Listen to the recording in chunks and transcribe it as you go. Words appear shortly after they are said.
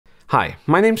Hi,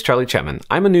 my name's Charlie Chapman.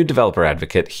 I'm a new developer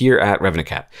advocate here at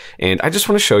RevenueCat, and I just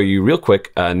want to show you real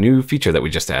quick a new feature that we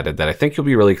just added that I think you'll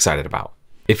be really excited about.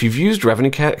 If you've used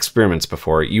RevenueCat experiments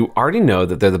before, you already know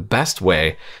that they're the best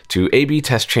way to A/B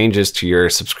test changes to your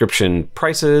subscription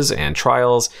prices and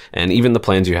trials and even the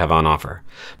plans you have on offer.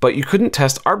 But you couldn't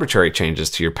test arbitrary changes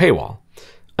to your paywall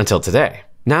until today.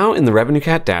 Now in the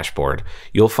RevenueCat dashboard,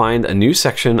 you'll find a new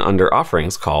section under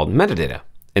offerings called Metadata.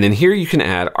 And in here, you can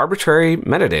add arbitrary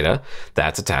metadata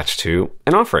that's attached to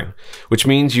an offering, which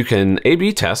means you can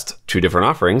A/B test two different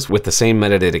offerings with the same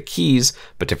metadata keys,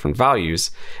 but different values,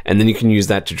 and then you can use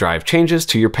that to drive changes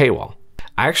to your paywall.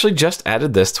 I actually just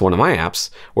added this to one of my apps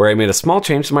where I made a small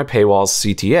change to my paywall's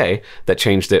CTA that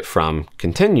changed it from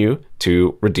continue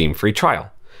to redeem free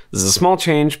trial. This is a small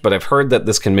change, but I've heard that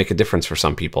this can make a difference for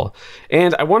some people,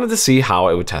 and I wanted to see how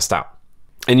it would test out.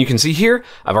 And you can see here,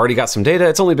 I've already got some data.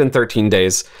 It's only been 13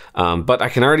 days, but I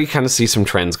can already kind of see some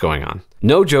trends going on.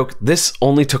 No joke, this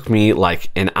only took me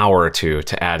like an hour or two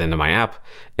to add into my app.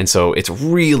 And so it's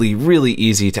really, really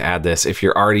easy to add this if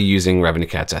you're already using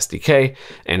RevenueCat's SDK,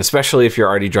 and especially if you're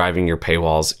already driving your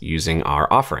paywalls using our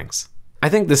offerings. I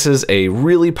think this is a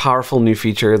really powerful new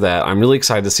feature that I'm really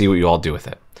excited to see what you all do with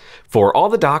it. For all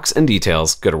the docs and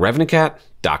details, go to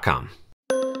RevenueCat.com.